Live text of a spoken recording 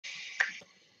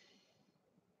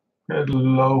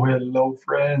Hello, hello,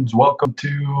 friends. Welcome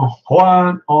to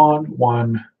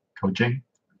One-on-One Coaching.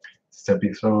 It's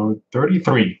episode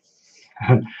 33.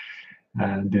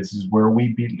 And this is where we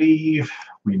believe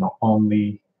we not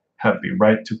only have the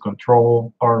right to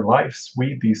control our lives,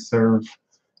 we deserve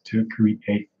to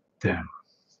create them.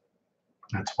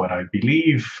 That's what I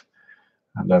believe,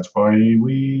 and that's why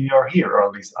we are here, or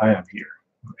at least I am here.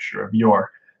 I'm not sure if you are.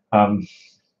 Um,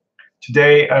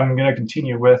 Today, I'm going to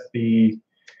continue with the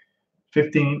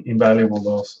 15 Invaluable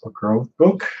Laws of Growth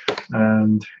book,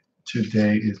 and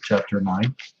today is chapter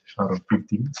 9 out of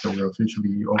 15, so we're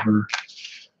officially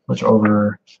much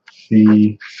over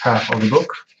the half of the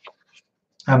book.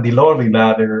 And the law of the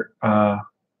ladder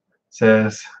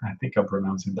says, I think I'm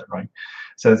pronouncing that right,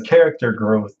 says character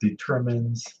growth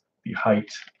determines the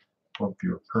height of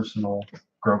your personal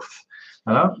growth.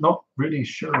 And I'm not really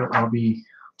sure I'll be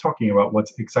talking about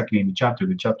what's exactly in the chapter.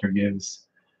 The chapter gives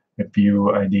a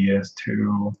few ideas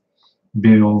to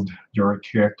build your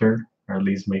character, or at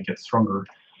least make it stronger.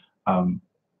 Um,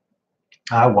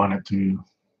 I wanted to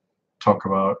talk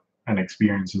about and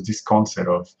experience this concept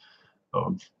of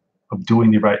of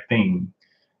doing the right thing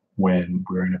when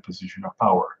we're in a position of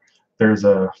power. There's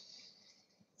a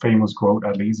famous quote,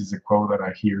 at least it's a quote that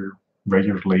I hear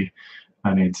regularly,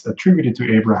 and it's attributed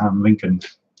to Abraham Lincoln.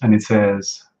 And it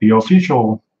says, the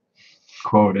official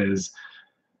quote is,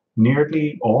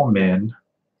 nearly all men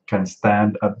can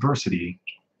stand adversity,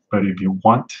 but if you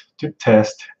want to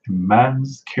test a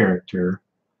man's character,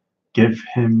 give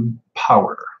him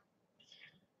power.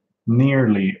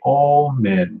 Nearly all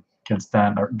men can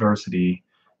stand adversity,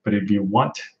 but if you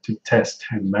want to test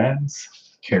a man's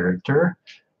character,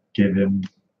 give him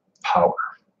power.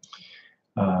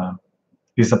 Uh,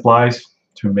 this applies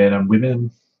to men and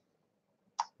women,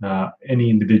 any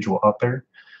individual out there.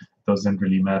 Doesn't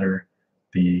really matter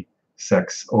the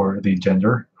sex or the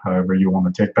gender, however you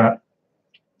want to take that.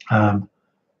 Um,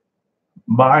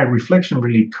 my reflection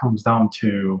really comes down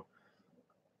to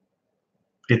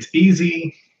it's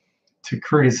easy to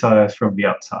criticize from the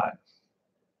outside.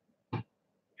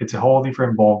 It's a whole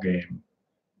different ballgame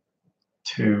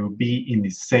to be in the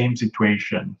same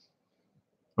situation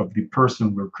of the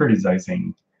person we're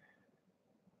criticizing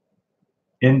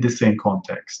in the same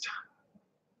context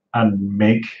and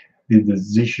make the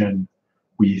decision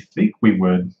we think we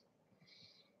would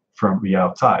from the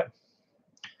outside.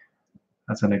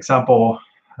 As an example,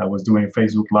 I was doing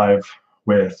Facebook Live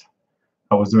with,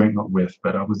 I was doing not with,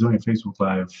 but I was doing Facebook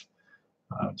Live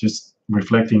just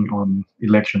reflecting on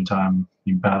election time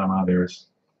in Panama. There's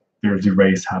a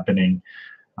race happening,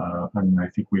 and I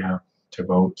think we have to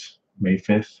vote May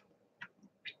 5th.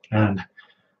 And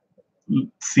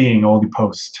seeing all the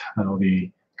posts and all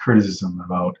the criticism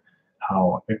about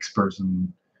how X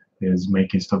person is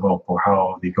making stuff up, or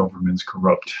how the government's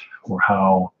corrupt, or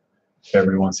how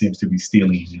everyone seems to be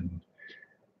stealing and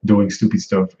doing stupid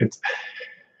stuff.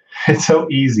 It's so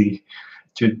easy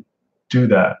to do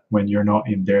that when you're not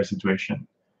in their situation.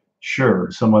 Sure,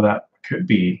 some of that could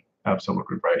be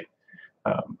absolutely right,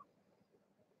 um,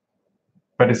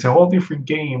 but it's a whole different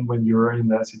game when you're in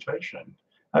that situation.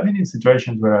 I've been in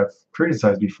situations where I've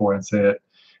criticized before and said,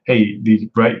 hey, the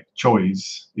right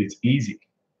choice is easy.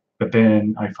 But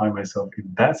then I find myself in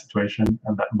that situation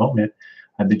at that moment,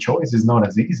 and the choice is not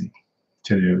as easy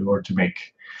to do or to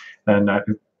make. And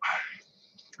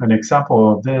an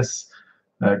example of this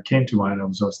came to mind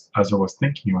as I was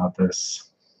thinking about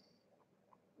this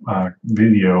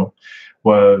video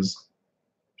was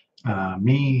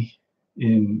me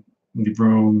in the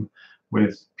room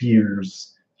with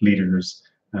peers, leaders,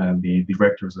 and the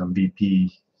directors and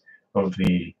VP of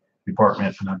the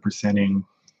department, and I'm presenting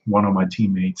one of my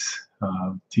team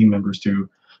members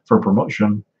for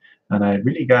promotion. And I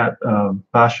really got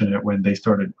passionate when they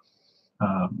started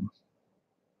um,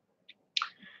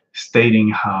 stating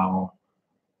how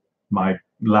my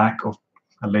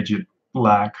alleged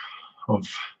lack of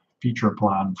future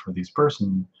plan for this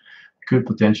person could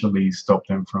potentially stop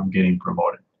them from getting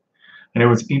promoted. And it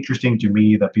was interesting to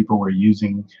me that people were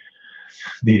using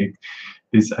the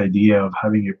this idea of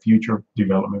having a future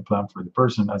development plan for the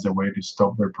person as a way to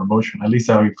stop their promotion. At least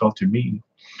how it felt to me.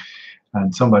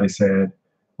 And somebody said,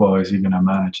 well, is he going to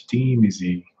manage a team?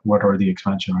 What are the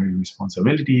expansionary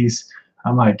responsibilities?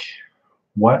 I'm like,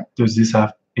 what does this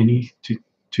have any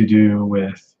to do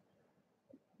with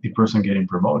the person getting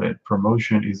promoted?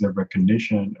 Promotion is a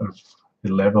recognition of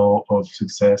the level of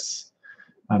success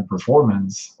and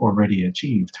performance already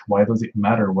achieved. Why does it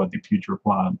matter what the future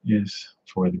plan is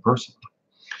for the person?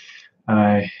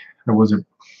 And there was a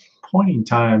point in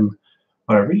time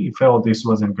where I really felt this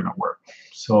wasn't going to work.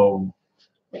 So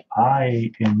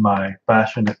in my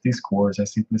passionate discourse, I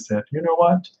simply said, you know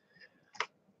what?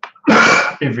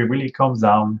 If it really comes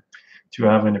down to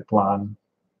having a plan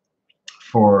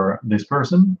for this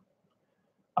person,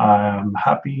 I'm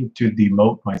happy to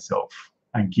demote myself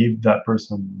and give that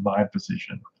person my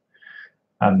position,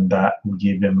 and that will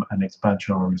give him an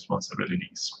expansion of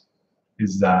responsibilities.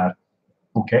 Is that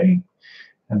okay?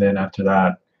 And then after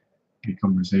that, the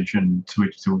conversation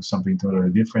switched to something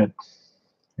totally different.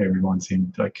 Everyone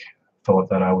seemed like thought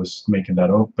that I was making that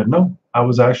up, but no, I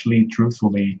was actually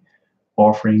truthfully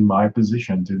offering my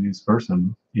position to this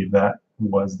person if that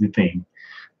was the thing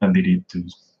and needed to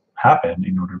happen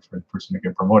in order for the person to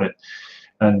get promoted.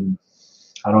 And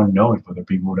I don't know if other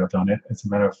people would have done it. As a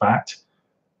matter of fact,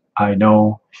 I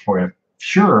know for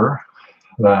sure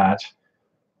that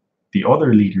the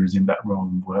other leaders in that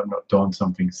room would have not done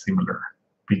something similar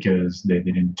because they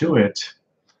didn't do it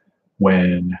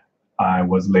when I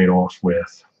was laid off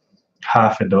with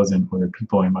half a dozen other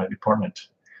people in my department.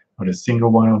 Not a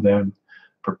single one of them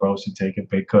proposed to take a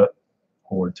pay cut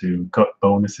or to cut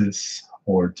bonuses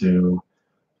or to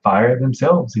fire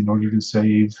themselves in order to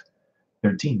save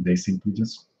their team. They simply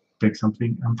just pick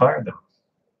something and fire them.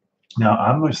 Now,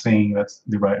 I'm not saying that's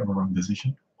the right or wrong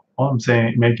decision. All I'm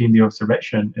saying, making the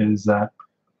observation, is that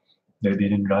they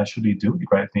didn't actually do the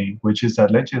right thing, which is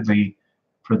allegedly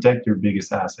protect your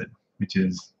biggest asset, which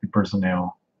is the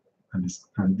personnel and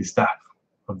the staff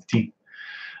of the team.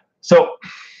 So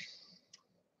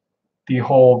the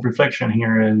whole reflection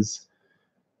here is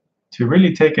to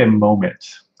really take a moment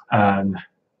and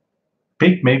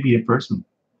pick maybe a person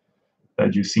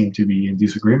that you seem to be in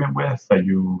disagreement with, that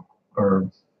you are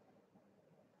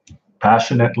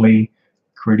passionately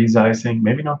criticizing,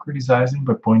 maybe not criticizing,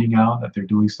 but pointing out that they're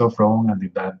doing stuff wrong and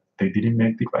that they didn't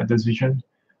make the right decision.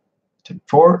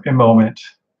 For a moment,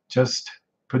 just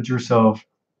put yourself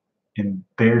in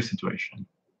their situation,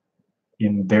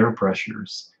 in their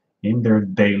pressures, in their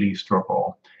daily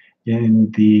struggle,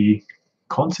 in the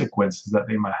consequences that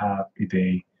they might have if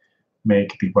they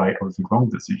make the right or the wrong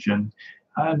decision,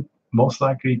 and most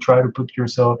likely try to put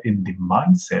yourself in the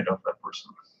mindset of that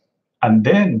person. And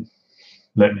then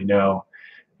let me know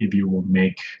if you will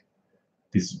make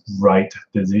this right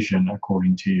decision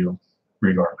according to you,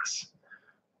 regardless.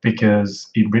 Because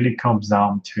it really comes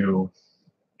down to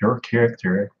your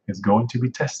character is going to be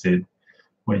tested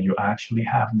when you actually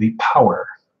have the power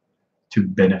to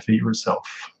benefit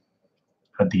yourself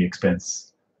at the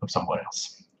expense of someone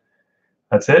else.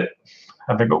 That's it.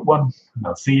 Have a good one, and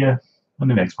I'll see you in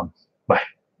the next one.